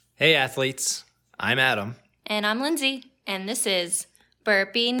Hey athletes, I'm Adam. And I'm Lindsay, and this is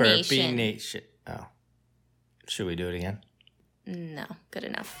Burpee Nation. Burpee Nation. Oh. Should we do it again? No, good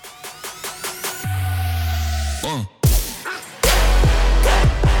enough.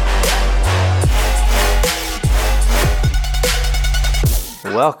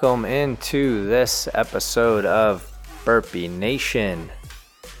 Welcome into this episode of Burpee Nation.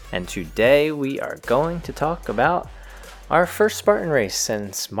 And today we are going to talk about our first Spartan race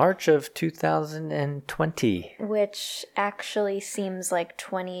since March of 2020. Which actually seems like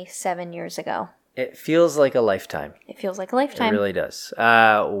 27 years ago. It feels like a lifetime. It feels like a lifetime. It really does.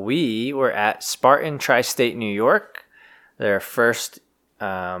 We were at Spartan Tri-State, New York. Their first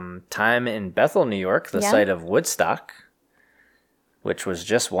time in Bethel, New York, the site of Woodstock, which was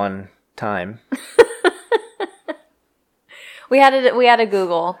just one time. We had to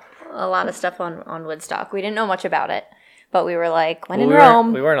Google a lot of stuff on Woodstock. We didn't know much about it, but we were like, when in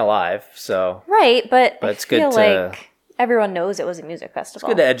Rome. We weren't alive, so. Right, but it's I feel good to, like everyone knows it was a music festival.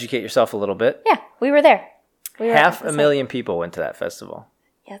 It's good to educate yourself a little bit. Yeah, we were there. We were 500,000 people went to that festival.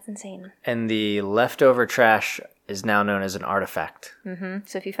 Yeah, it's insane. And the leftover trash is now known as an artifact. Mm-hmm.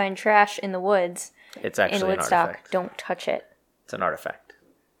 So if you find trash in the woods, it's actually in Woodstock, an artifact. Don't touch it. It's an artifact.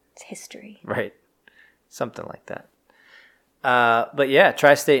 It's history. Right. Something like that. But yeah,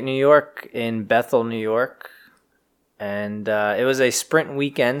 Tri-State New York in Bethel, New York. And it was a sprint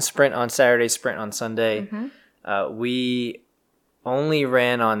weekend, sprint on Saturday, sprint on Sunday. Mm-hmm. We only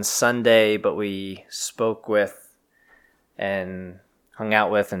ran on Sunday, but we spoke with and hung out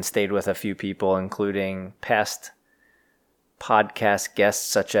with and stayed with a few people, including past podcast guests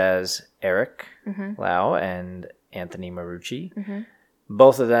such as Eric Lau and Anthony Marucci. Mm-hmm.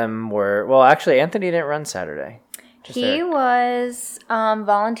 Both of them were, well, actually, Anthony didn't run Saturday. He was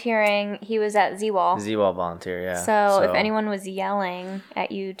volunteering. He was at Z-Wall. Z-Wall volunteer, yeah. So if anyone was yelling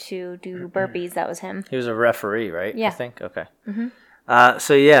at you to do burpees, that was him. He was a referee, right? Yeah. I think? Okay. Mm-hmm.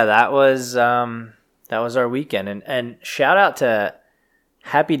 So yeah, that was our weekend. And shout out to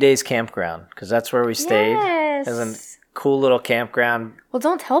Happy Days Campground, because that's where we stayed. Yes. It was a cool little campground. Well,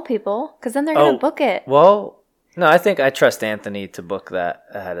 don't tell people, because then they're going to book it. Well, no, I think I trust Anthony to book that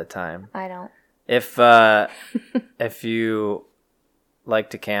ahead of time. I don't. If you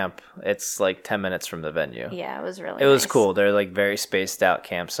like to camp, it's like 10 minutes from the venue. Yeah, it was really It was nice. cool. They're like very spaced out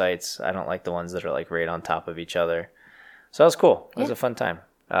campsites. I don't like the ones that are like right on top of each other. So it was cool. It was a fun time.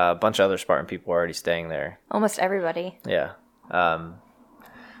 A bunch of other Spartan people were already staying there. Almost everybody. Yeah.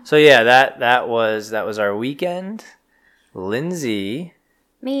 So yeah, that was our weekend. Lindsay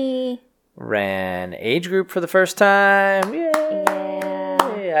Me. ran age group for the first time. Yay!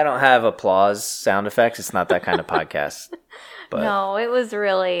 Yeah. I don't have applause sound effects. It's not that kind of podcast. But No, it was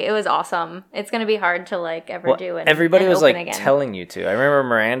awesome. It's going to be hard to ever do it. Everybody was like again. telling you to. I remember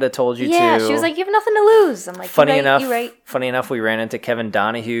Miranda told you to. Yeah, she was like, you have nothing to lose. I'm like, funny you're enough, we ran into Kevin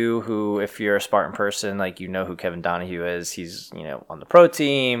Donahue, who, if you're a Spartan person, like, you know who Kevin Donahue is. He's, on the pro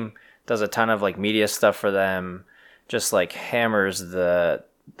team, does a ton of like media stuff for them, just like hammers the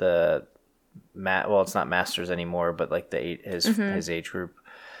well, it's not masters anymore, but like his age group.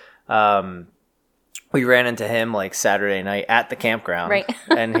 We ran into him like Saturday night at the campground, right?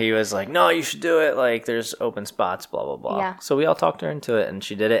 And he was like, "No, you should do it. Like, there's open spots, blah blah blah." Yeah. So we all talked her into it, and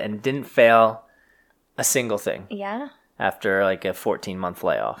she did it, and didn't fail a single thing. Yeah. After like a 14-month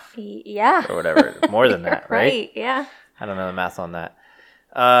layoff. Yeah. Or whatever, more than that, right? Right. Yeah. I don't know the math on that.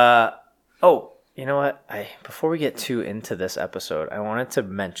 Oh, you know what? Before we get too into this episode, I wanted to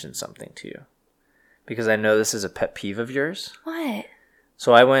mention something to you, because I know this is a pet peeve of yours. What?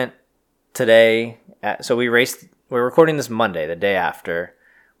 So I went today. We're recording this Monday, the day after.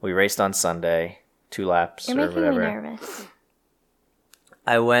 We raced on Sunday, 2 laps You're or making whatever. me nervous.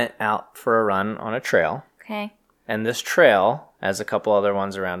 I went out for a run on a trail. Okay. And this trail, as a couple other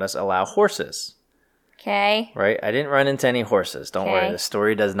ones around us, allow horses. Okay. Right? I didn't run into any horses. Don't worry. The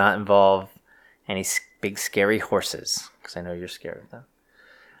story does not involve any big, scary horses, because I know you're scared of them.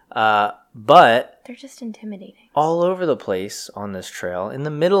 But they're just intimidating. All over the place on this trail, in the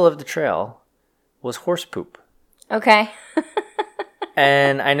middle of the trail, was horse poop. Okay.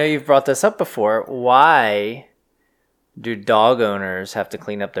 And I know you've brought this up before. Why do dog owners have to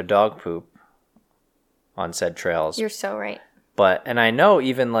clean up their dog poop on said trails? You're so right. And I know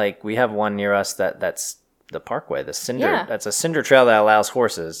even like we have one near us that's the Parkway, the Cinder. Yeah. That's a cinder trail that allows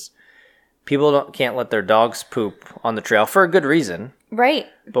horses. People can't let their dogs poop on the trail for a good reason. Right.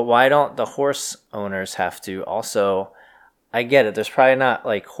 But why don't the horse owners have to also? I get it. There's probably not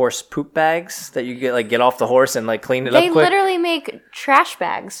like horse poop bags that you get off the horse and like clean it up quick. They literally make trash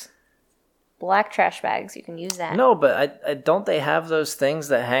bags. black trash bags. You can use that. No, but I don't they have those things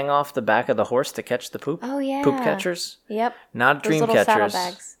that hang off the back of the horse to catch the poop? Oh, yeah. Poop catchers? Yep. Not Those dream little catchers.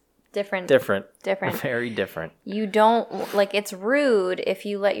 saddlebags. Different. Different. Different. Very different. You don't, like, it's rude if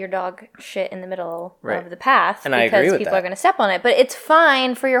you let your dog shit in the middle Right. of the path. And I agree with people that. are going to step on it. But it's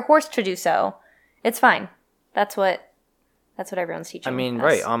fine for your horse to do so. It's fine. That's what everyone's teaching I mean, us.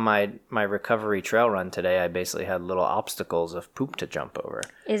 right, on my recovery trail run today, I basically had little obstacles of poop to jump over.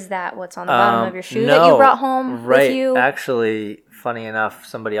 Is that what's on the bottom of your shoe no, that you brought home right. with you? Actually, funny enough,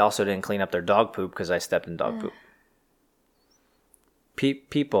 somebody also didn't clean up their dog poop because I stepped in dog poop.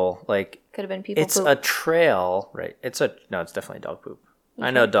 People, like, Could have been people it's poop. a trail, right? It's definitely dog poop.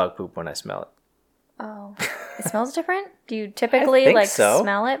 I know dog poop when I smell it. Oh. It smells different? Do you typically, think like, so.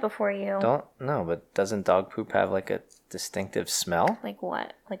 smell it before you... Don't know, but doesn't dog poop have like a distinctive smell? Like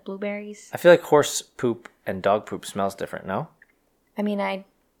what? Like blueberries? I feel like horse poop and dog poop smells different, no? I mean, I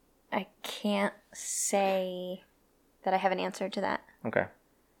can't say that I have an answer to that. Okay.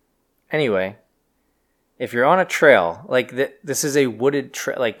 Anyway, if you're on a trail, like this is a wooded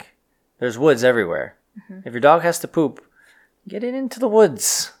trail, like there's woods everywhere. Mm-hmm. If your dog has to poop, get it into the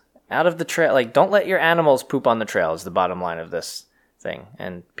woods, out of the trail. Like, don't let your animals poop on the trail is the bottom line of this thing.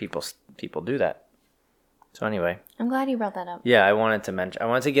 And people do that. So anyway. I'm glad you brought that up. Yeah, I wanted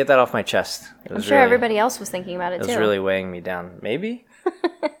to get that off my chest. I'm sure everybody else was thinking about it too. It was really weighing me down. Maybe.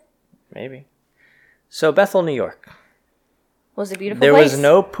 Maybe. So Bethel, New York. Was it a beautiful There place? was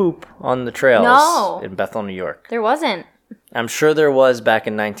no poop on the trails in Bethel, New York. There wasn't. I'm sure there was back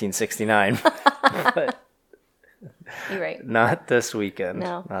in 1969. But You're right. not this weekend.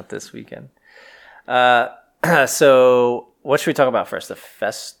 No. Not this weekend. So what should we talk about first? The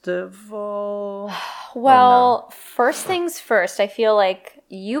festival? Well, first things first, I feel like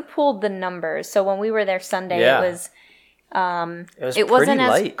you pulled the numbers. So when we were there Sunday, Yeah. it It wasn't pretty as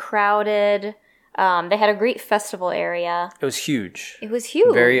light. crowded. They had a great festival area. It was huge. It was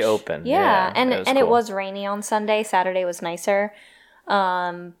huge. Very open. Yeah. And it was it cool. was rainy on Sunday. Saturday was nicer.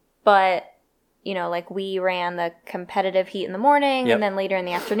 But you know, like we ran the competitive heat in the morning, Yep. and then later in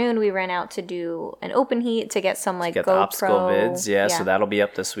the afternoon we ran out to do an open heat to get some like Get GoPro the obstacle vids. Yeah, so that'll be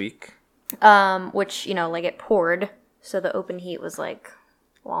up this week. which, you know, like it poured, so the open heat was like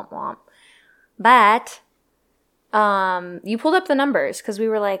womp womp. But you pulled up the numbers because we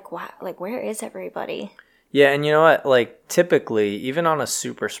were like, wow, like where is everybody? Yeah, and you know what? Like, typically, even on a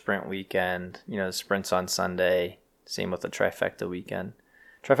super sprint weekend, you know, the sprints on Sunday, same with the trifecta weekend.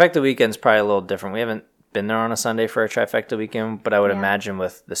 Trifecta weekend's probably a little different. We haven't been there on a Sunday for a trifecta weekend, but I would imagine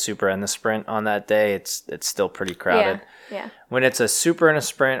with the super and the sprint on that day, it's still pretty crowded. Yeah. When it's a super and a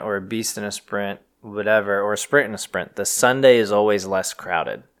sprint or a beast and a sprint, whatever, or a sprint and a sprint, the Sunday is always less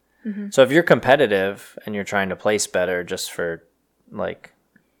crowded. Mm-hmm. So if you're competitive and you're trying to place better just for, like,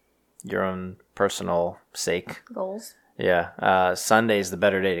 your own personal sake, Goals. yeah, Sunday's the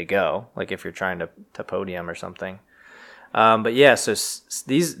better day to go. Like if you're trying to podium or something. But yeah, so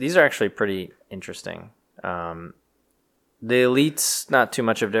these are actually pretty interesting. The elites, not too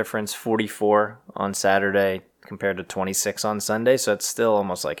much of a difference. 44 on Saturday compared to 26 on Sunday, so it's still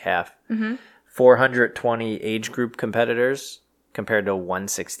almost like half. Mm-hmm. 420 age group competitors compared to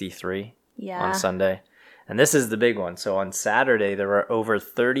 163 on Sunday. And this is the big one. So on Saturday, there were over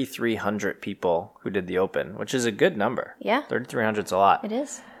 3,300 people who did the Open, which is a good number. Yeah. 3,300 is a lot. It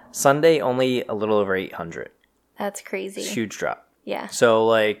is. Sunday, only a little over 800. That's crazy. It's a huge drop. Yeah. So,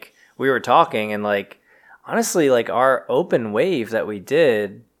 like, we were talking, and, like, honestly, like, our open wave that we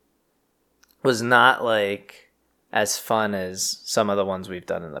did was not, like, as fun as some of the ones we've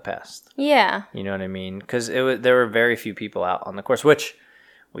done in the past. Yeah. You know what I mean? Because there were very few people out on the course, which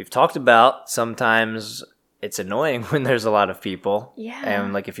we've talked about. Sometimes it's annoying when there's a lot of people. Yeah.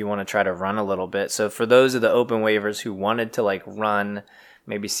 And, like, if you want to try to run a little bit. So, for those of the open waivers who wanted to, like, run,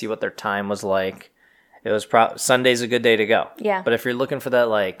 maybe see what their time was like, it was Sunday's a good day to go. Yeah. But if you're looking for that,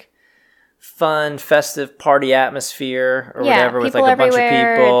 like, fun, festive party atmosphere or whatever with, like, a bunch of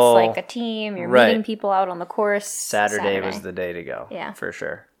people. It's like a team. You're Right. meeting people out on the course. Saturday was the day to go. Yeah. For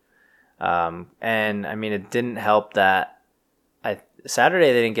sure. And, I mean, it didn't help that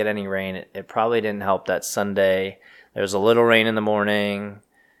Saturday they didn't get any rain. It probably didn't help that Sunday there was a little rain in the morning,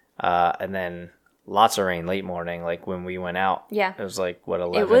 and then lots of rain late morning, like when we went out. Yeah. It was like, what,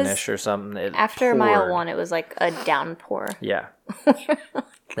 11-ish or something? After mile 1, it was like a downpour. Yeah.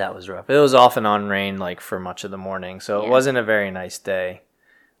 That was rough. It was off and on rain, like, for much of the morning, so it wasn't a very nice day.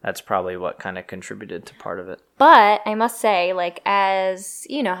 That's probably what kind of contributed to part of it. But I must say, like, as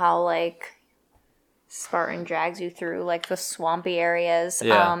you know how, like, Spartan drags you through, like, the swampy areas.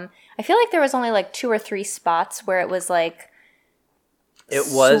 Yeah. I feel like there was only, like, 2 or 3 spots where it was, like,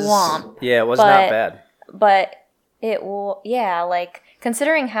 It was swamp. Yeah, it was but, not bad. But it will, yeah, like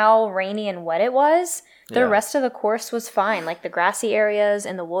considering how rainy and wet it was, the rest of the course was fine. Like the grassy areas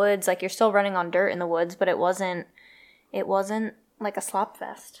in the woods, like you're still running on dirt in the woods, but it wasn't like a slop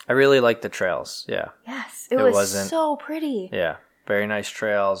fest. I really liked the trails. Yeah. Yes, it was so pretty. Yeah, very nice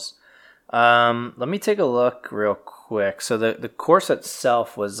trails. Let me take a look real quick. So the course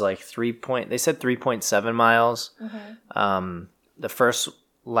itself was like they said 3.7 miles. Mm-hmm. The first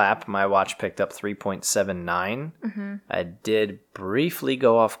lap, my watch picked up 3.79. Mm-hmm. I did briefly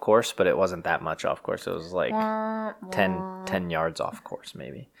go off course, but it wasn't that much off course. It was like 10 yards off course,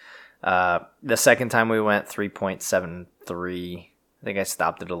 maybe. The second time we went 3.73. I think I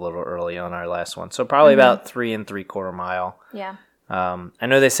stopped it a little early on our last one. So probably about 3 3/4 mile. Yeah. I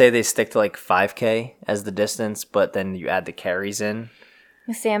know they say they stick to like 5K as the distance, but then you add the carries in.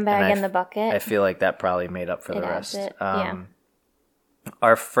 The sandbag in the bucket. I feel like that probably made up for the rest. Yeah.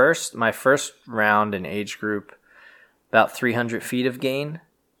 My first round in age group, about 300 feet of gain.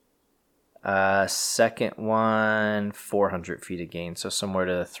 Second one, 400 feet of gain, so somewhere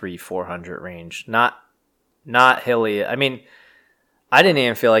to the 300-400 range. Not hilly. I mean, I didn't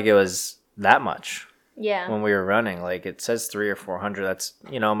even feel like it was that much. Yeah. When we were running, like it says 300 or 400. That's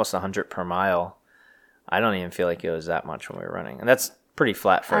almost 100 per mile. I don't even feel like it was that much when we were running, and that's pretty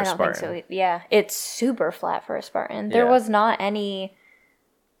flat for a Spartan. I don't think so. Yeah, it's super flat for a Spartan. There was not any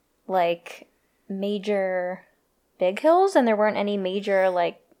like major big hills, and there weren't any major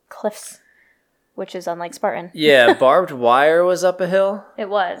like cliffs, which is unlike Spartan. Yeah, barbed wire was up a hill. It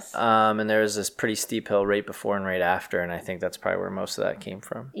was. And there was this pretty steep hill right before and right after, and I think that's probably where most of that came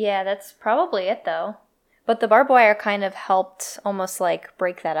from. Yeah, that's probably it though. But the barbed wire kind of helped almost like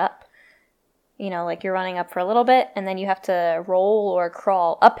break that up. Like you're running up for a little bit, and then you have to roll or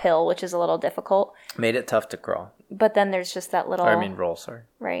crawl uphill, which is a little difficult. Made it tough to crawl. But then there's just that little... roll, sorry.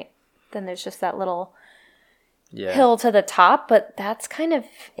 Right. Then there's just that little hill to the top, but that's kind of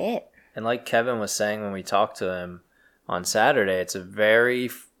it. And like Kevin was saying when we talked to him on Saturday, it's a very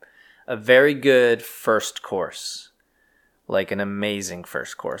good first course. Like an amazing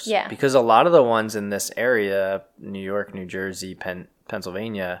first course. Yeah. Because a lot of the ones in this area, New York, New Jersey,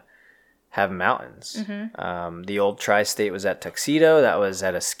 Pennsylvania, have mountains. Mm-hmm. The old Tri-State was at Tuxedo. That was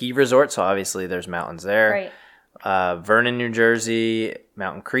at a ski resort, so obviously there's mountains there. Right. Vernon, New Jersey,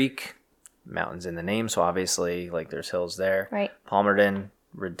 Mountain Creek, mountains in the name, so obviously like there's hills there. Right. Palmerton,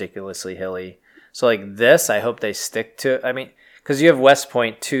 ridiculously hilly. So like this, I hope they stick to. I mean, because you have West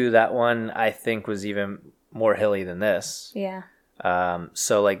Point too. That one I think was even more hilly than this. Yeah.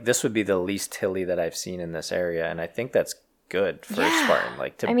 So like this would be the least hilly that I've seen in this area, and I think that's good for a Spartan,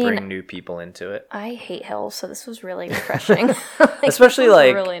 like to bring new people into it. I hate hills, so this was really refreshing. Especially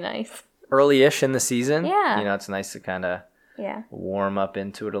like really nice. Early-ish in the season. Yeah. It's nice to kind of Yeah. warm up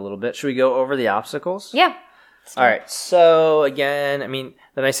into it a little bit. Should we go over the obstacles? Yeah. All right. So again, I mean,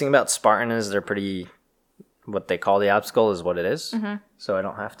 the nice thing about Spartan is they're pretty, what they call the obstacle is what it is. Mm-hmm. So I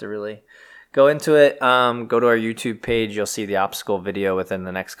don't have to really go into it. Go to our YouTube page. You'll see the obstacle video within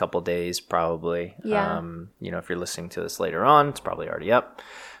the next couple days, probably. Yeah. If you're listening to this later on, it's probably already up.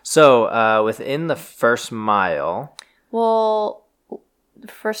 So within the first mile. Well,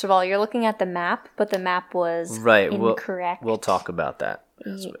 first of all, you're looking at the map, but the map was incorrect. We'll talk about that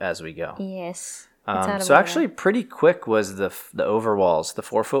as we go. Yes. So actually pretty quick was the over walls, the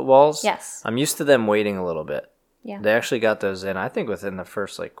 4-foot walls. Yes. I'm used to them waiting a little bit. Yeah. They actually got those in, I think, within the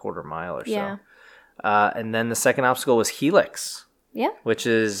first like quarter mile or so. Yeah. And then the second obstacle was Helix. Yeah. Which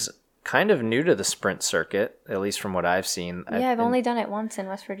is kind of new to the sprint circuit, at least from what I've seen. Yeah, I've only done it once in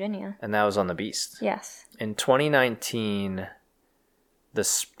West Virginia. And that was on the Beast. Yes. In 2019, the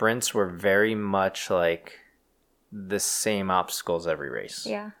sprints were very much like the same obstacles every race.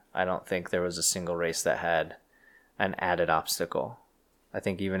 Yeah. I don't think there was a single race that had an added obstacle. I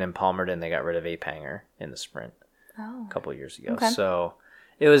think even in Palmerton, they got rid of Ape Hanger in the sprint a couple years ago. Okay. So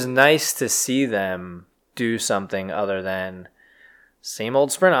it was nice to see them do something other than same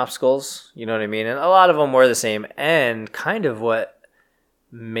old sprint obstacles. You know what I mean? And a lot of them were the same. And kind of what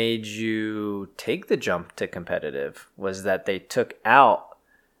made you take the jump to competitive was that they took out,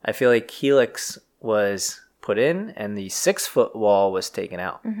 I feel like Helix was put in and the 6-foot wall was taken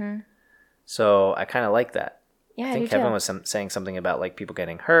out. Mm-hmm. So I kind of like that. Yeah, I think Kevin was saying something about like people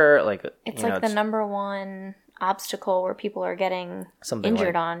getting hurt. Like it's like the number one obstacle where people are getting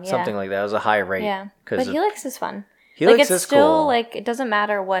injured on. Yeah. Something like that. It was a high rate. Yeah, but Helix is fun. Helix it's still cool. Like it doesn't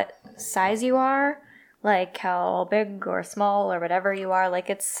matter what size you are, like how big or small or whatever you are. Like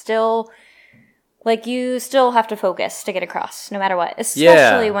it's still Like, you still have to focus to get across, no matter what.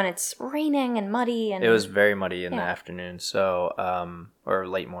 Especially when it's raining and muddy. And it was very muddy in the afternoon, so, or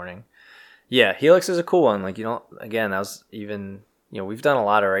late morning. Yeah, Helix is a cool one. Like, again, that was even, we've done a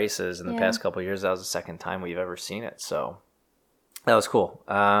lot of races in the past couple of years. That was the second time we've ever seen it, so that was cool.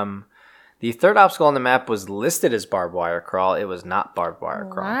 The third obstacle on the map was listed as barbed wire crawl. It was not barbed wire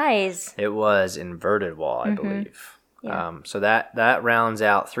crawl. Nice. It was inverted wall, I believe. Yeah. So that rounds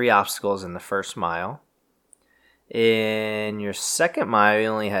out 3 obstacles in the first mile. In your second mile, you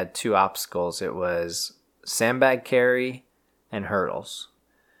only had 2 obstacles. It was sandbag carry and hurdles.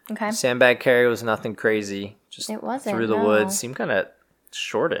 Okay. Sandbag carry was nothing crazy. Just it wasn't, through the woods. Seemed kind of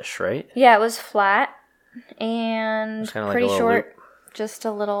shortish, right? Yeah, it was flat and pretty like short. Loop. Just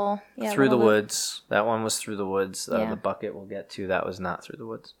a little. Yeah, through the loop. woods. That one was through the woods. The bucket we'll get to. That was not through the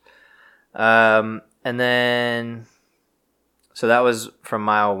woods. And then... So that was from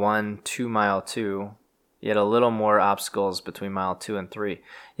mile 1 to mile 2. You had a little more obstacles between mile 2 and 3.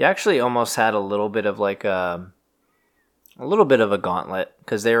 You actually almost had a little bit of like a gauntlet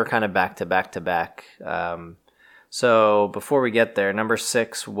because they were kind of back to back to back. So before we get there, number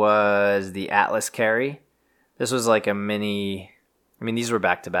 6 was the Atlas carry. This was like a mini. I mean, these were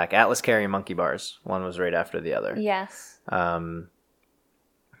back to back. Atlas carry and monkey bars. One was right after the other. Yes.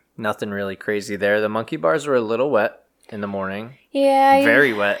 Nothing really crazy there. The monkey bars were a little wet in the morning. Yeah.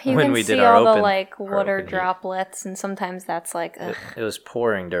 Very wet when we did our open. You can see all the like water droplets, and sometimes that's like... It was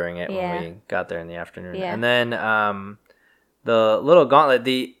pouring during it when we got there in the afternoon. Yeah. And then the little gauntlet,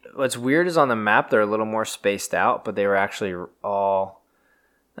 what's weird is on the map they're a little more spaced out, but they were actually all...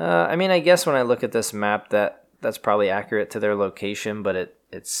 I mean, I guess when I look at this map, that's probably accurate to their location, but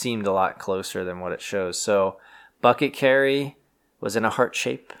it seemed a lot closer than what it shows. So bucket carry was in a heart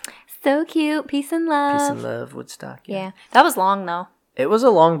shape. So cute. Peace and love. Peace and love, Woodstock. Yeah. That was long, though. It was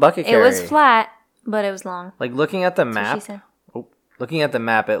a long bucket carry. It was flat, but it was long. Like, looking at the map,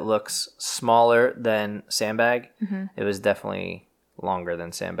 it looks smaller than sandbag. Mm-hmm. It was definitely longer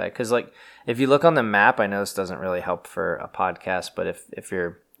than sandbag. Because, like, if you look on the map, I know this doesn't really help for a podcast, but if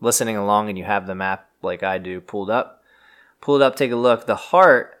you're listening along and you have the map like I do pulled up, take a look. The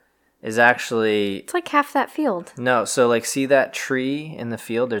heart is actually... It's like half that field. No, so like see that tree in the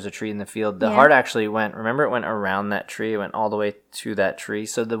field? There's a tree in the field. The heart actually went around that tree. It went all the way to that tree.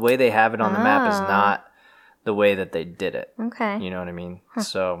 So the way they have it on the map is not the way that they did it. Okay. You know what I mean? Huh.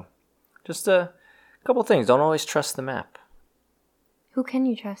 So just a couple things. Don't always trust the map. Who can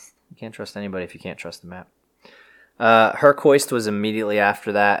you trust? You can't trust anybody if you can't trust the map. Herc-Hoist was immediately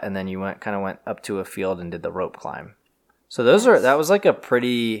after that, and then you went up to a field and did the rope climb. So that was like a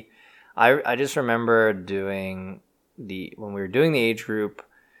pretty... I just remember when we were doing the age group,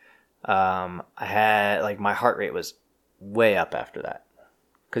 I had like my heart rate was way up after that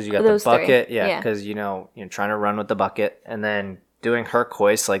because you got the bucket, because you're trying to run with the bucket, and then doing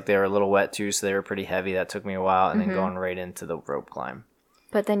Herc-Hoist, like they were a little wet too, so they were pretty heavy. That took me a while, and then going right into the rope climb.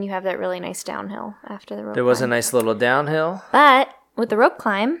 But then you have that really nice downhill after the rope. There was a nice little downhill, but with the rope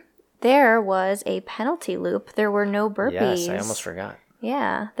climb, there was a penalty loop. There were no burpees. Yes, I almost forgot.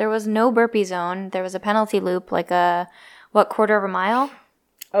 Yeah, there was no burpee zone. There was a penalty loop, like quarter of a mile?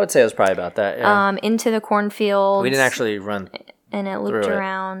 I would say it was probably about that, yeah. Into the cornfield. We didn't actually run and it looped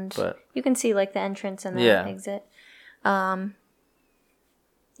around. But you can see like the entrance and the exit. Quarter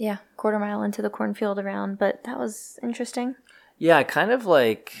mile into the cornfield around, but that was interesting. Yeah, I kind of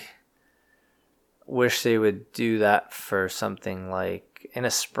like wish they would do that for something like in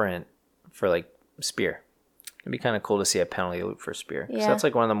a sprint for like spear. It'd be kind of cool to see a penalty loop for spear. Yeah. So that's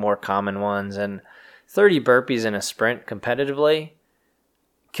like one of the more common ones. And 30 burpees in a sprint competitively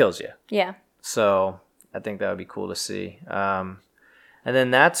kills you. Yeah. So I think that would be cool to see. And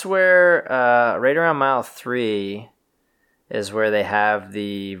then that's where, right around mile 3 is where they have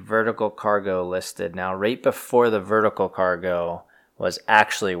the vertical cargo listed. Now, right before the vertical cargo was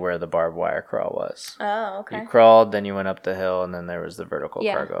actually where the barbed wire crawl was. Oh, okay. You crawled, then you went up the hill, and then there was the vertical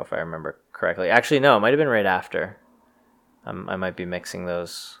cargo, if I remember correctly. Actually, no, it might have been right after. I might be mixing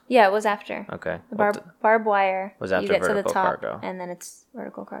those. Yeah, it was after. Okay. The barbed wire. Was after you get vertical to the top, cargo. And then it's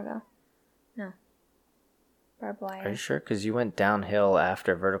vertical cargo. No. Barbed wire. Are you sure? Because you went downhill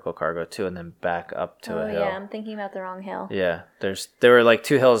after vertical cargo, too, and then back up to a hill. Oh, yeah, I'm thinking about the wrong hill. Yeah. There were like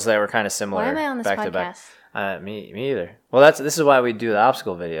 2 hills that were kind of similar. Why am I on this back podcast? To back. Me either. Well, this is why we do the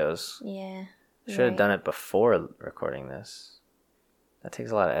obstacle videos. Yeah. Should have done it before recording this. That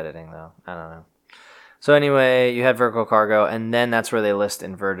takes a lot of editing, though. I don't know. So anyway, you had vertical cargo, and then that's where they list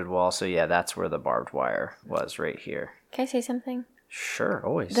inverted wall. So yeah, that's where the barbed wire was, right here. Can I say something? Sure,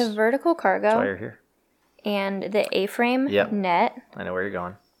 always. The vertical cargo. That's why you're here. And the A-frame net. I know where you're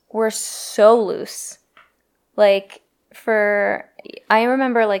going. were so loose. Like, I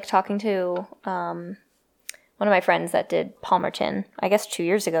remember, like, talking to one of my friends that did Palmerton, I guess 2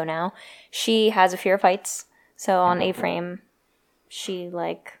 years ago now. She has a fear of heights. So on A-frame, she,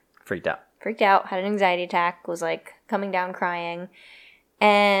 like... Freaked out, had an anxiety attack, was, like, coming down crying.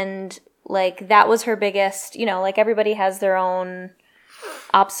 And, like, that was her biggest, you know, like, everybody has their own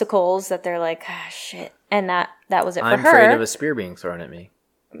obstacles that they're like, ah, shit. And that was it for her. I'm afraid of a spear being thrown at me.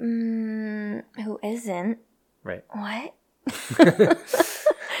 Who isn't? Right. What?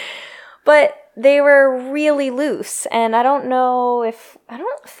 But they were really loose. And I don't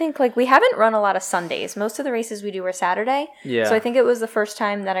think, like, we haven't run a lot of Sundays. Most of the races we do are Saturday. Yeah. So I think it was the first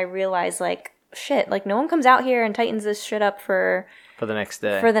time that I realized, like, shit, like, no one comes out here and tightens this shit up for the next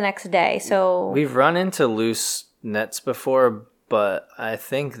day. So We've run into loose nets before, but I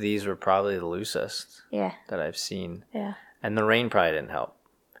think these were probably the loosest that I've seen. Yeah. And the rain probably didn't help.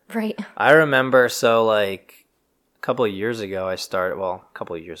 Right. I remember, so, like, a couple of years ago,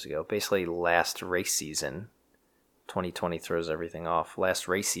 basically last race season, 2020 throws everything off. Last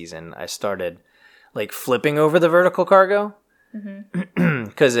race season, I started, like, flipping over the vertical cargo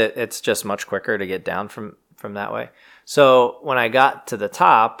because it's just much quicker to get down from that way. So when I got to the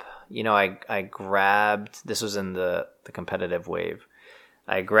top, you know, I grabbed, this was in the competitive wave,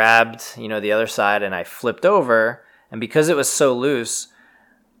 I grabbed, you know, the other side and I flipped over, and because it was so loose,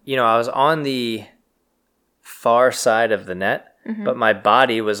 you know, I was on the far side of the net, but my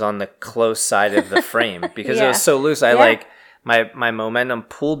body was on the close side of the frame because it was so loose. Like, my momentum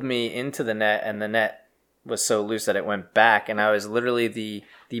pulled me into the net, and the net was so loose that it went back, and I was literally the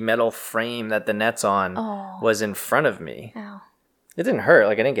metal frame that the net's on was in front of me. Ow. It didn't hurt.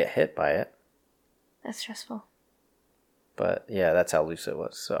 Like, I didn't get hit by it. That's stressful. But yeah, that's how loose it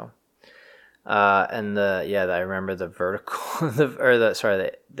was. So, and I remember the vertical,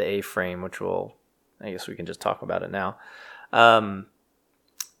 the A-frame, which I guess we can just talk about it now.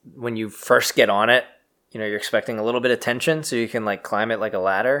 When you first get on it, you know, you're expecting a little bit of tension so you can, like, climb it like a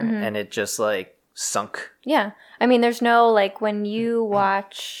ladder, and it just, like, sunk. Yeah. I mean, there's no, like, when you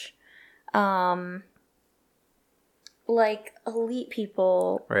watch, like, elite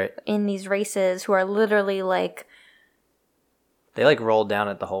people in these races who are literally, like... They, like, roll down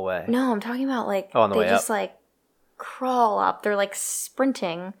it the whole way. No, I'm talking about, like, on the way they just, up. like, crawl up. They're, like,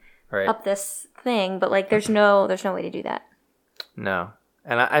 sprinting up this thing, but, like, there's no way to do that. No.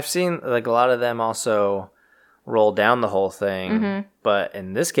 And I've seen, like, a lot of them also roll down the whole thing, but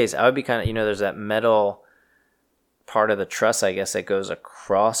in this case, I would be kind of, you know, there's that metal part of the truss, I guess, that goes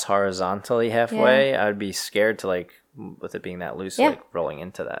across horizontally halfway. I would be scared to, like, with it being that loose, like, rolling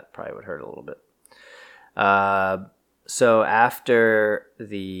into that probably would hurt a little bit. So after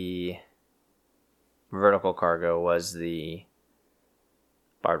the vertical cargo was the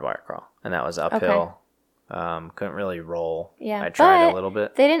barbed wire crawl, and that was uphill. Couldn't really roll. Yeah, I tried a little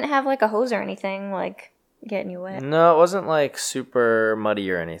bit. They didn't have, like, a hose or anything, like, getting you wet. No, it wasn't, like, super muddy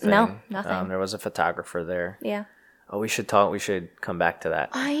or anything. No, nothing. There was a photographer there. Yeah. Oh, we should come back to that.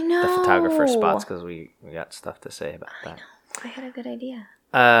 I know. The photographer spots, because we got stuff to say about that. I had a good idea.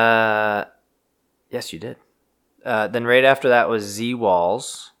 Yes, you did. Then right after that was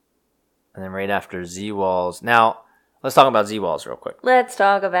Z-Walls. And then right after Z-Walls. Now, let's talk about Z-Walls real quick. Let's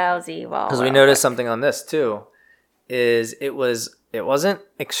talk about Z-Walls. Because we noticed something on this, too. Is it wasn't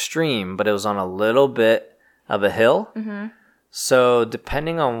extreme, but it was on a little bit of a hill. So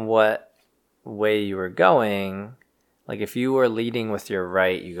depending on what way you were going, like if you were leading with your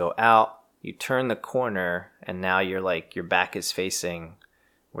right, you go out, you turn the corner, and now your back is facing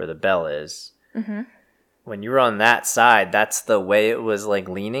where the bell is. When you were on that side, that's the way it was, like,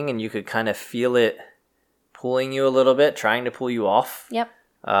 leaning, and you could kind of feel it pulling you a little bit, trying to pull you off. Yep.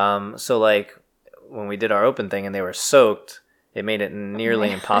 So, like, when we did our open thing and they were soaked, it made it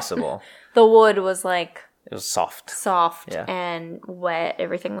nearly impossible. The wood was, like... It was soft. And wet.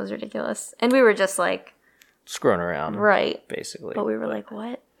 Everything was ridiculous. And we were just, like... screwing around. Right. Basically. But we were like,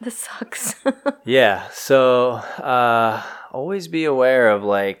 what? This sucks. Yeah. So, always be aware of,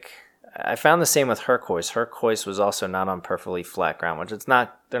 like... I found the same with Herc Hoist. Herc Hoist was also not on perfectly flat ground, which they're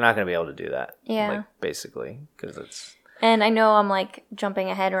not going to be able to do that. Yeah. Like, basically, because it's... And I know I'm, like, jumping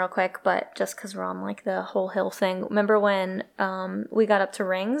ahead real quick, but just because we're on, like, the whole hill thing. Remember when we got up to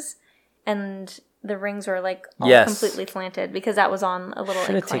rings and the rings were, like, all completely slanted? Because that was on a little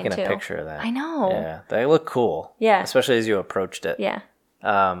incline, too. Should have taken a picture of that. I know. Yeah. They look cool. Yeah. Especially as you approached it. Yeah.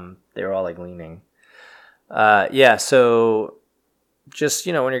 They were all, like, leaning. Yeah, so... just,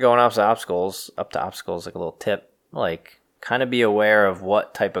 you know, when you're going up to obstacles, like a little tip, like, kind of be aware of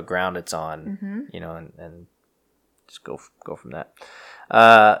what type of ground it's on, you know, and just go from that.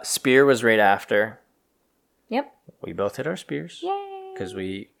 Spear was right after. Yep. We both hit our spears. Yay. Because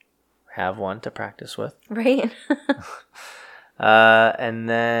we have one to practice with. Right. And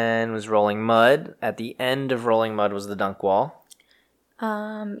then was Rolling Mud. At the end of Rolling Mud was the dunk wall.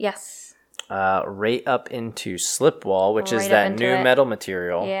 Yes. Right up into Slip Wall, which is Right that up into new it. metal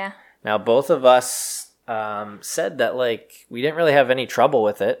material. Yeah. Now, both of us said that, like, we didn't really have any trouble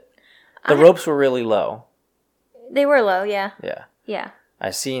with it. The ropes were really low. They were low, yeah. Yeah. Yeah. I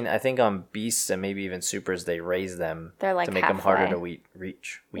think on Beasts and maybe even Supers, they raise them They're like to make them harder to halfway.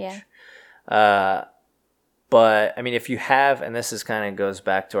 reach. Yeah. But, I mean, if you have, and this is kind of goes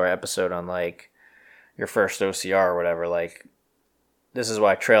back to our episode on, like, your first OCR or whatever, like, this is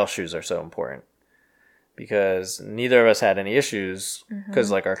why trail shoes are so important. Because neither of us had any issues,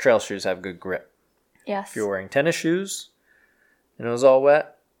 because, like, our trail shoes have good grip. Yes. If you're wearing tennis shoes and it was all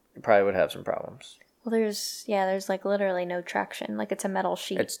wet, you probably would have some problems. Well, there's like literally no traction. Like it's a metal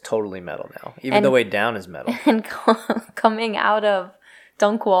sheet. It's totally metal now. Even the way down is metal. And coming out of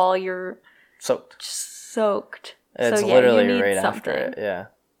dunk wall, you're Soaked. soaked. It's so, yeah, literally you need right something. after it, yeah.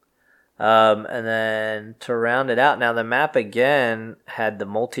 And then to round it out, now the map again had the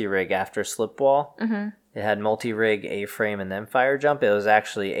multi-rig after Slip Wall. Mm-hmm. It had multi-rig, A-frame, and then fire jump. It was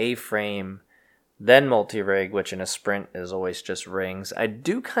actually A-frame, then multi-rig, which in a sprint is always just rings. I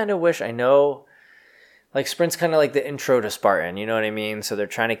do kind of wish, I know, like sprint's kind of like the intro to Spartan, you know what I mean? So they're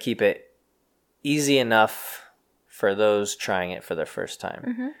trying to keep it easy enough for those trying it for their first time.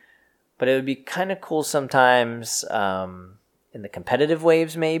 Mm-hmm. But it would be kind of cool sometimes in the competitive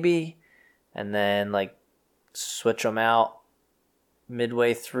waves maybe, and then like switch them out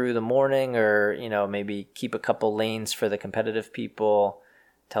midway through the morning, or you know, maybe keep a couple lanes for the competitive people,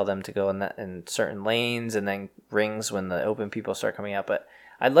 tell them to go in certain lanes, and then rings when the open people start coming out. But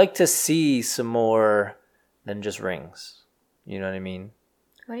I'd like to see some more than just rings, you know what I mean?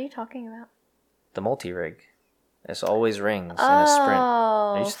 What are you talking about? The multi-rig, it's always rings in a sprint.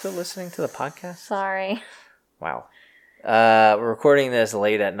 Oh, Are you still listening to the podcast? sorry. Wow. We're recording this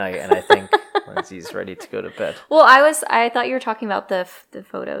late at night, and I think Lindsay's ready to go to bed. Well, I thought you were talking about the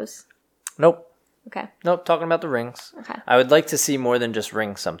photos. Nope. Okay. Nope, talking about the rings. Okay. I would like to see more than just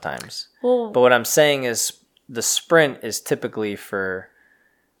rings sometimes. Well, But what I'm saying is the sprint is typically for,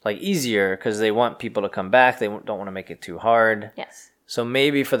 like, easier because they want people to come back. They don't want to make it too hard. yes. So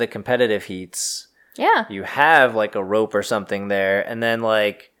maybe for the competitive heats, Yeah. you have, like, a rope or something there, and then,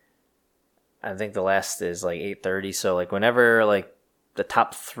 like, I think the last is, like, 8:30. So, like, whenever, like, the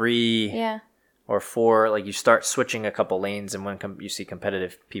top 3... Yeah. or 4, like you start switching a couple lanes, and when you see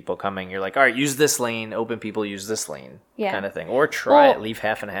competitive people coming, you're like, all right, use this lane, open people use this lane, Yeah. kind of thing. Or try Well, it, leave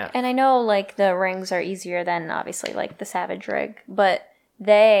half and half. And I know like the rings are easier than obviously like the Savage rig, but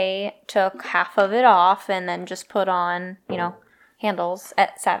they took half of it off and then just put on, handles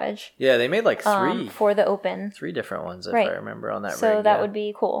at Savage Yeah, they made like for the open. 3 different ones, if Right. I remember on that So rig. that yeah. would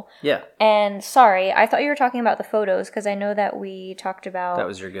be cool. Yeah, And sorry, I thought you were talking about the photos because I know that we talked about that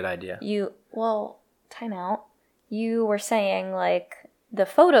was your good idea. time out. You were saying like the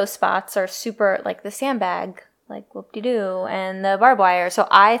photo spots are super like the sandbag, like whoop-de-doo, and the barbed wire. So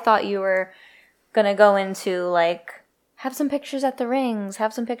I thought you were gonna go into like have some pictures at the rings,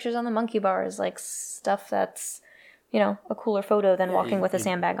 have some pictures on the monkey bars, like stuff that's a cooler photo than walking with a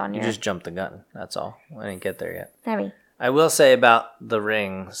sandbag on You your. just jumped the gun, that's all. I didn't get there yet. I mean, I will say about the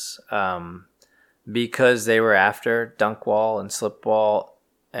rings, because they were after dunk wall and slip wall,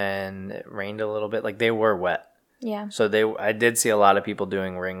 and it rained a little bit, like they were wet. yeah, So I did see a lot of people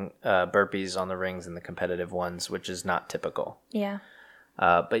doing burpees on the rings and the competitive ones, which is not typical. yeah,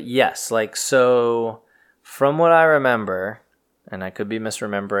 But yes, like, so from what I remember, and I could be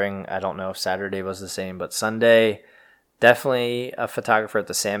misremembering, I don't know if Saturday was the same, but Sunday, definitely a photographer at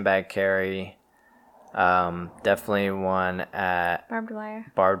the sandbag carry. Definitely one at barbed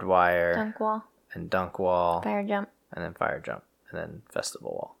wire, dunk wall, fire jump. and then fire jump, and then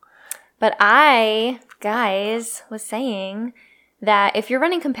festival wall. But I, guys, was saying that if you're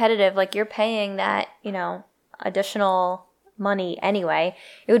running competitive, like you're paying that, additional money anyway,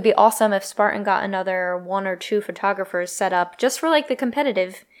 it would be awesome if Spartan got another 1 or 2 photographers set up just for like the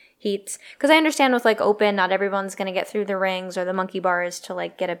competitive heats. Because I understand with like open, not everyone's going to get through the rings or the monkey bars to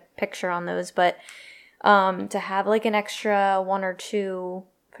like get a picture on those. But to have like an extra 1 or 2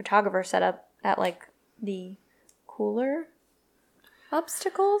 photographer set up at like the cooler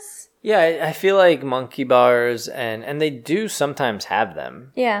obstacles. Yeah, I feel like monkey bars, and they do sometimes have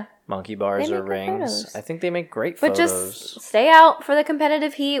them. Yeah. Monkey bars They or make good rings. photos. I think they make great But photos. just stay out for the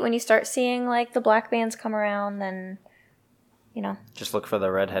competitive heat. When you start seeing like the black bands come around, then, Just look for the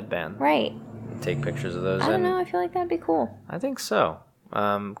red headband. right. Take pictures of those. I don't and know. I feel like that'd be cool. I think so.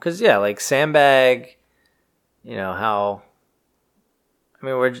 Because yeah, like sandbag, you know how. I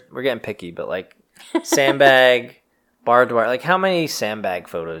mean, we're getting picky, but like sandbag, barbed wire. Like, how many sandbag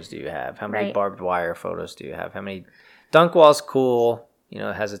photos do you have? How many Right. barbed wire photos do you have? How many? Dunk wall's cool. You know,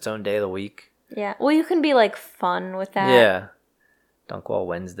 it has its own day of the week. Yeah. Well, you can be like fun with that. Yeah, dunk wall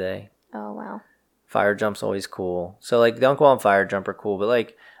Wednesday. Oh wow. Fire jump's always cool. So like dunk wall and fire jump are cool, but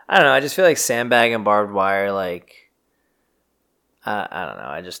like I don't know. I just feel like sandbag and barbed wire, like I don't know.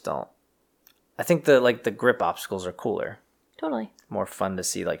 I just don't. I think the grip obstacles are cooler. Totally. More fun to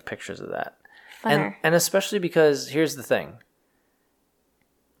see like pictures of that. Funner. And especially because here's the thing.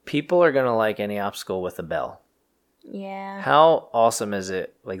 People are gonna like any obstacle with a bell. Yeah. How awesome is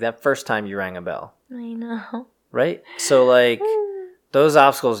it? Like that first time you rang a bell, I know. right? So like those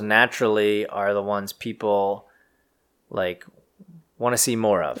obstacles naturally are the ones people like want to see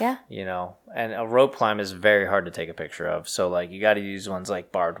more of. Yeah. You know, and a rope climb is very hard to take a picture of. So like you got to use ones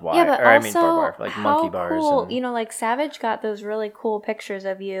like barbed wire. Yeah, but or, also, barbed wire, like how monkey bars. cool, And, you know, like Savage got those really cool pictures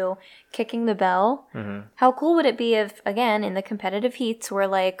of you kicking the bell. Mhm. How cool would it be if, again, in the competitive heats where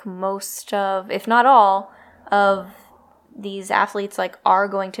like most of, if not all, of these athletes like are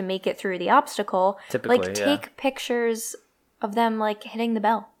going to make it through the obstacle, Typically, like yeah. take pictures of them like hitting the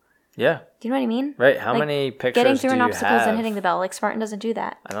bell. Yeah. Do you know what I mean? Right. How Like, many pictures Getting through do an you obstacle have? and hitting the bell. Like Spartan doesn't do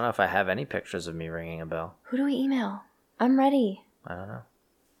that. I don't know if I have any pictures of me ringing a bell. Who do we email? I'm ready. I don't know.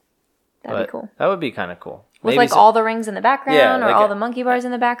 That'd But be cool. That would be kind of cool. With Maybe like so- all the rings in the background Yeah, or like all the monkey bars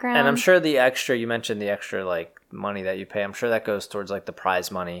in the background. And I'm sure the extra, you mentioned the extra like money that you pay. I'm sure that goes towards like the prize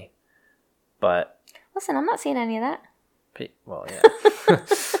money. But Listen, I'm not seeing any of that. well, yeah.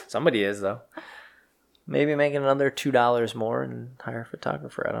 Somebody is though. Maybe making another $2 more and hire a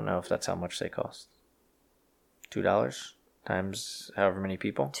photographer. I don't know if that's how much they cost. $2 times however many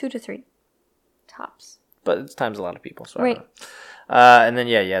people. 2 to 3 tops. But it's times a lot of people. So I Right. don't know. And then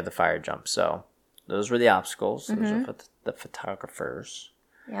you had the fire jump. So those were the obstacles. Those are the photographers.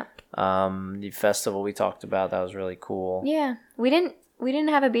 Yep. The festival we talked about, that was really cool. Yeah, we didn't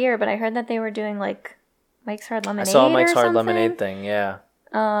have a beer, but I heard that they were doing like Mike's Hard I Lemonade. saw Mike's or Hard something. Lemonade thing. Yeah.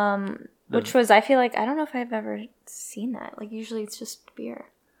 Which was, I feel like, I don't know if I've ever seen that. Like usually it's just beer.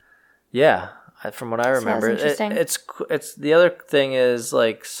 Yeah, from what I remember, interesting. it's the other thing is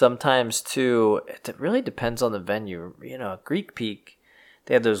like sometimes too. It really depends on the venue. You know, Greek Peak,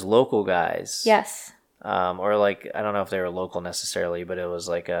 they had those local guys. Yes. Or like I don't know if they were local necessarily, but it was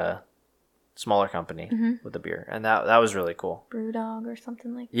like a smaller company with the beer, and that was really cool. Brewdog or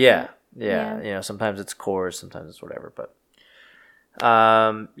something like Yeah, that. yeah. You know, sometimes it's Coors, sometimes it's whatever, but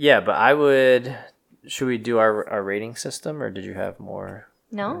yeah. But I would. Should we do our rating system, or did you have more?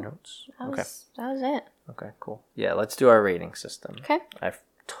 No. More notes? That was it. Okay, cool. Yeah, let's do our rating system. Okay. I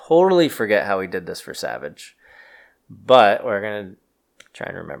totally forget how we did this for Savage, but we're going to try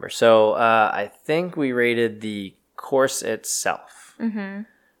and remember. So I think we rated the course itself. Mm-hmm.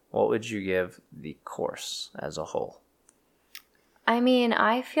 What would you give the course as a whole? I mean,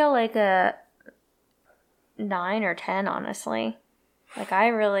 I feel like a 9 or 10, honestly. Like,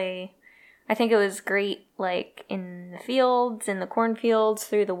 I think it was great, like, in the fields, in the cornfields,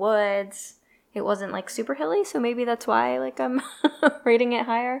 through the woods. It wasn't, like, super hilly, so maybe that's why, like, I'm rating it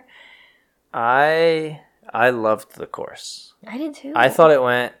higher. I loved the course. I did, too. I thought it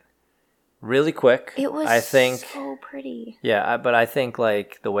went really quick. It was so pretty. Yeah, but I think,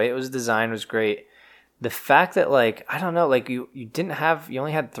 like, the way it was designed was great. The fact that, like, I don't know, like, you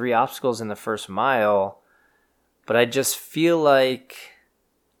only had 3 obstacles in the first mile, but I just feel like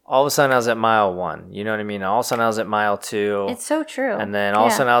all of a sudden I was at mile 1. You know what I mean? All of a sudden I was at mile 2. It's so true. And then all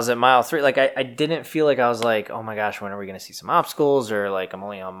of a sudden I was at mile 3. Like, I didn't feel like I was like, oh my gosh, when are we going to see some obstacles? Or, like, I'm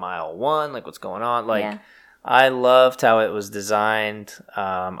only on mile 1. Like, what's going on? Like, Yeah. I loved how it was designed.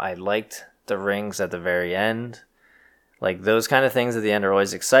 I liked the rings at the very end. Like, those kind of things at the end are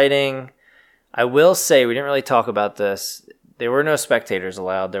always exciting. I will say, we didn't really talk about this. There were no spectators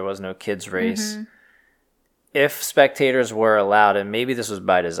allowed. There was no kids race. Mm-hmm. If spectators were allowed, and maybe this was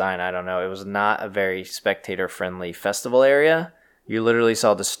by design, I don't know. It was not a very spectator-friendly festival area. You literally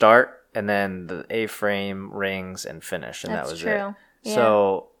saw the start, and then the A-frame, rings, and finish, and That's that was true. it. Yeah.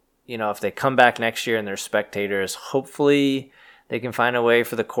 So, you know, if they come back next year and they're spectators, hopefully they can find a way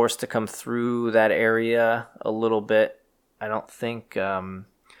for the course to come through that area a little bit. I don't think,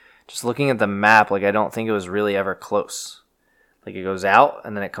 just looking at the map, like, I don't think it was really ever close. Like, it goes out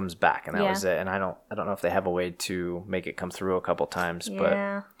and then it comes back, and that was it. And I don't know if they have a way to make it come through a couple times,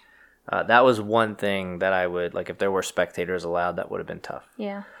 Yeah. but that was one thing that I would, like, if there were spectators allowed, that would have been tough.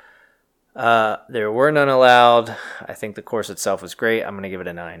 Yeah. There were none allowed. I think the course itself was great. I'm going to give it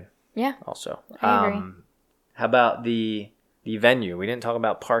a 9. Yeah. Also. I agree. How about the the venue. We didn't talk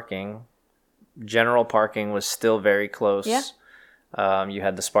about parking. General parking was still very close. Yeah. You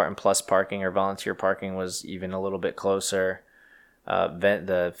had the Spartan Plus parking, or volunteer parking was even a little bit closer.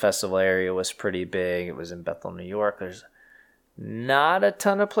 The festival area was pretty big. It was in Bethel, New York. There's not a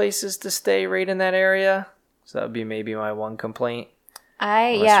ton of places to stay right in that area. So that would be maybe my one complaint.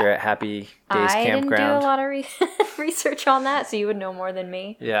 Unless you're at Happy Days Campground. I didn't do a lot of research on that, so you would know more than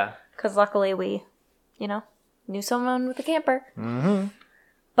me. Yeah. Because luckily we, knew someone with a camper. Mm-hmm.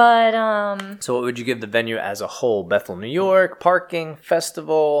 But, So what would you give the venue as a whole? Bethel, New York, parking,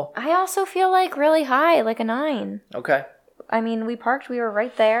 festival? I also feel like really high, like a 9. Okay. I mean, we parked, we were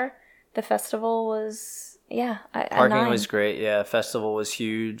right there. The festival was, Parking a 9. was great, yeah. Festival was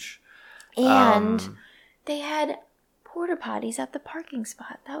huge. And they had porta potties at the parking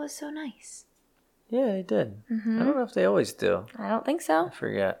spot. That was so nice. Yeah, they did. Mm-hmm. I don't know if they always do. I don't think so. I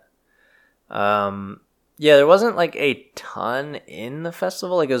forget. Yeah, there wasn't like a ton in the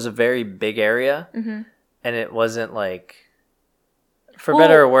festival. Like, it was a very big area. Mm-hmm. And it wasn't like, for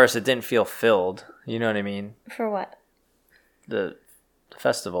better or worse, it didn't feel filled. You know what I mean? For what? The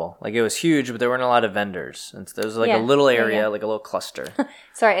festival. Like, it was huge, but there weren't a lot of vendors. And there was like a little area, like a little cluster.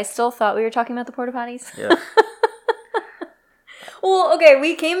 Sorry, I still thought we were talking about the porta potties. Yeah. Well, okay,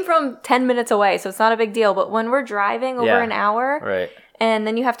 we came from 10 minutes away, so it's not a big deal. But when we're driving over an hour, right, and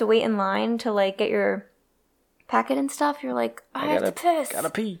then you have to wait in line to, like, get your packet and stuff, you're like, I have to piss.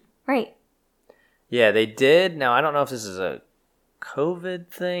 Gotta pee. Right. Yeah, they did. Now, I don't know if this is a COVID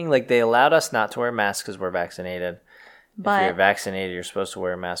thing. Like, they allowed us not to wear masks because we're vaccinated. But if you're vaccinated, you're supposed to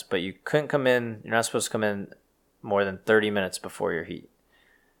wear a mask. But you couldn't come in, you're not supposed to come in more than 30 minutes before your heat.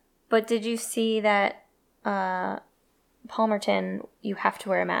 But did you see that Palmerton, you have to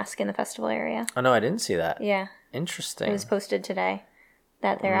wear a mask in the festival area? Oh, no, I didn't see that. Yeah. Interesting. It was posted today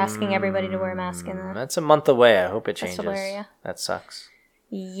that they're asking everybody to wear a mask in the That's a month away. I hope it changes. festival area. That sucks.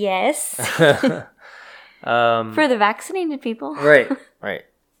 Yes. For the vaccinated people. Right.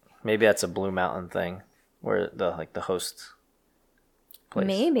 Maybe that's a Blue Mountain thing where the host place.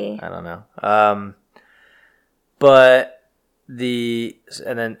 Maybe. I don't know. But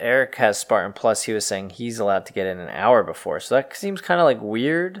and then Eric has Spartan Plus. He was saying he's allowed to get in an hour before. So that seems kind of like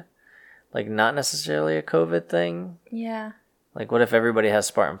weird. Like, not necessarily a COVID thing. Yeah. Like, what if everybody has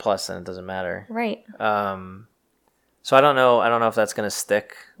Spartan Plus and it doesn't matter? Right. So I don't know if that's going to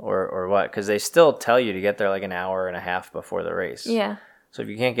stick or what, because they still tell you to get there like an hour and a half before the race. Yeah. So if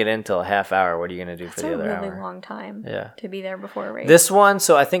you can't get in till a half hour, what are you going to do for the other hour? That's a really long time to be there before a race. This one,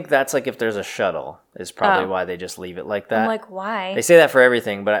 so I think that's like if there's a shuttle is probably why they just leave it like that. I'm like, why? They say that for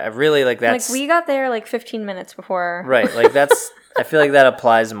everything, but I really like that's... Like, we got there like 15 minutes before. Right, like that's... I feel like that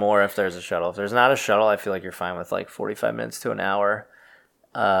applies more if there's a shuttle. If there's not a shuttle, I feel like you're fine with like 45 minutes to an hour,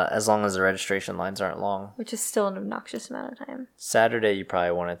 as long as the registration lines aren't long. Which is still an obnoxious amount of time. Saturday, you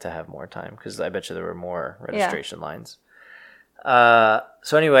probably wanted to have more time because I bet you there were more registration lines.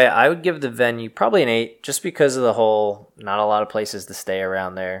 So anyway, I would give the venue probably an 8 just because of the whole not a lot of places to stay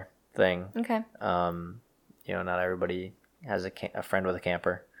around there thing. Okay. Not everybody has a friend with a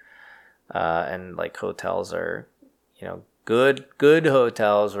camper. And like hotels are, good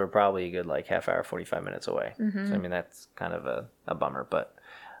hotels were probably a good like half hour, 45 minutes away. Mm-hmm. So I mean, that's kind of a bummer, but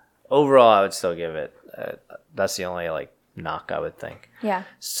overall I would still give it, that's the only like knock I would think. Yeah.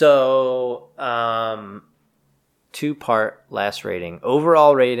 So, 2-part last rating,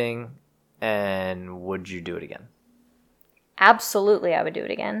 overall rating, and would you do it again? Absolutely, I would do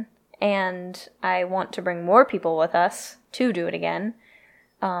it again. And I want to bring more people with us to do it again.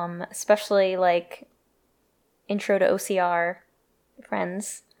 Especially like intro to OCR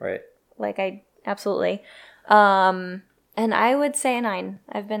friends. Right. Like, I absolutely. And I would say a 9.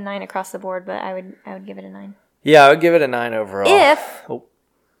 I've been 9 across the board, but I would give it a 9. Yeah, I would give it a 9 overall. If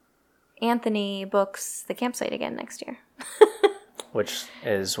Anthony books the campsite again next year. Which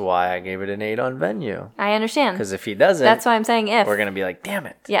is why I gave it an 8 on venue. I understand. Because if he doesn't, that's why I'm saying if. We're going to be like, damn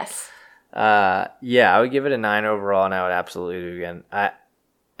it. Yes. Yeah, I would give it a 9 overall, and I would absolutely do it again. I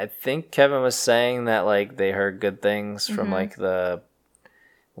think Kevin was saying that like they heard good things from like the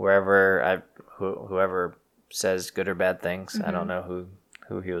whoever says good or bad things. Mm-hmm. I don't know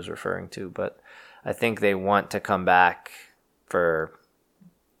who he was referring to, but I think they want to come back for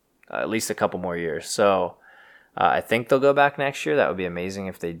at least a couple more years. So I think they'll go back next year. That would be amazing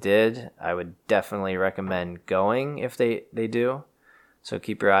if they did. I would definitely recommend going if they do. So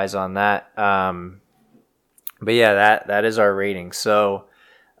keep your eyes on that. But yeah, that is our rating. So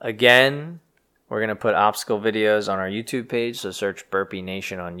again, we're going to put obstacle videos on our YouTube page. So search Burpee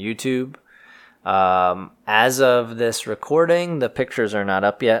Nation on YouTube. As of this recording, the pictures are not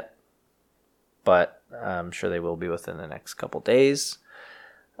up yet, but I'm sure they will be within the next couple days.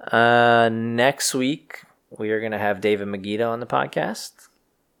 Next week, we are going to have David Magida on the podcast.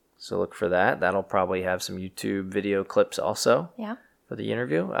 So look for that. That'll probably have some YouTube video clips also for the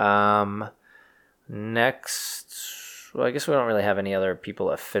interview. Next, well, I guess we don't really have any other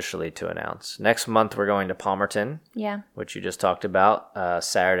people officially to announce. Next month, we're going to Palmerton. Yeah. Which you just talked about.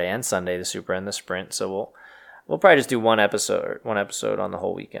 Saturday and Sunday, the Super and the Sprint. So we'll probably just do one episode on the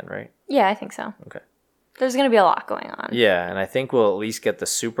whole weekend, right? Yeah, I think so. Okay. There's going to be a lot going on. Yeah, and I think we'll at least get the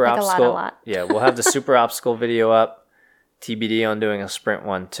Super like Obstacle. A lot. Yeah, we'll have the Super Obstacle video up. TBD on doing a Sprint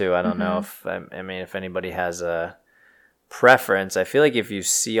one too. I don't know if if anybody has a preference. I feel like if you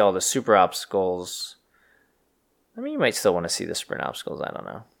see all the Super Obstacles, I mean, you might still want to see the Sprint Obstacles. I don't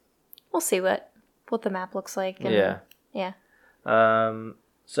know. We'll see what the map looks like. And, yeah.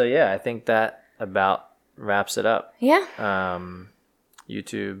 So yeah, I think that about wraps it up. Yeah.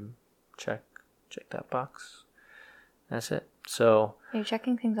 YouTube, check that box. That's it. So are you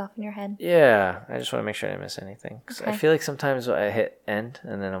checking things off in your head? Yeah, I just want to make sure I didn't miss anything. 'Cause Okay. I feel like sometimes I hit end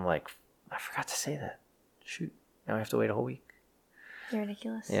and then I'm like, I forgot to say that. Shoot, now I have to wait a whole week. You're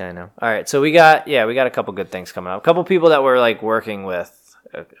ridiculous. Yeah, I know. All right, so we got a couple good things coming up. A couple people that we're like working with.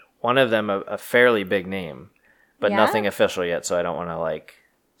 One of them a fairly big name, but nothing official yet. So I don't want to like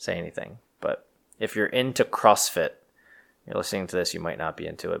say anything. But if you're into CrossFit, you're listening to this, you might not be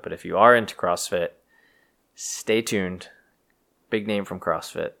into it. But if you are into CrossFit, stay tuned. Big name from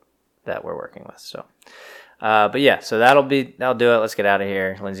CrossFit that we're working with. So, but yeah, so that'll do it. Let's get out of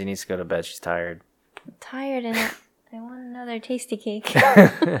here. Lindsay needs to go to bed. She's tired. I'm tired and I want another tasty cake.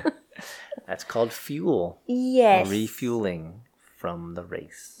 That's called fuel. Yes. Refueling from the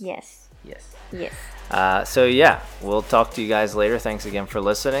race. Yes. So yeah, we'll talk to you guys later. Thanks again for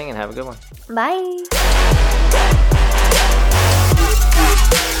listening and have a good one. Bye.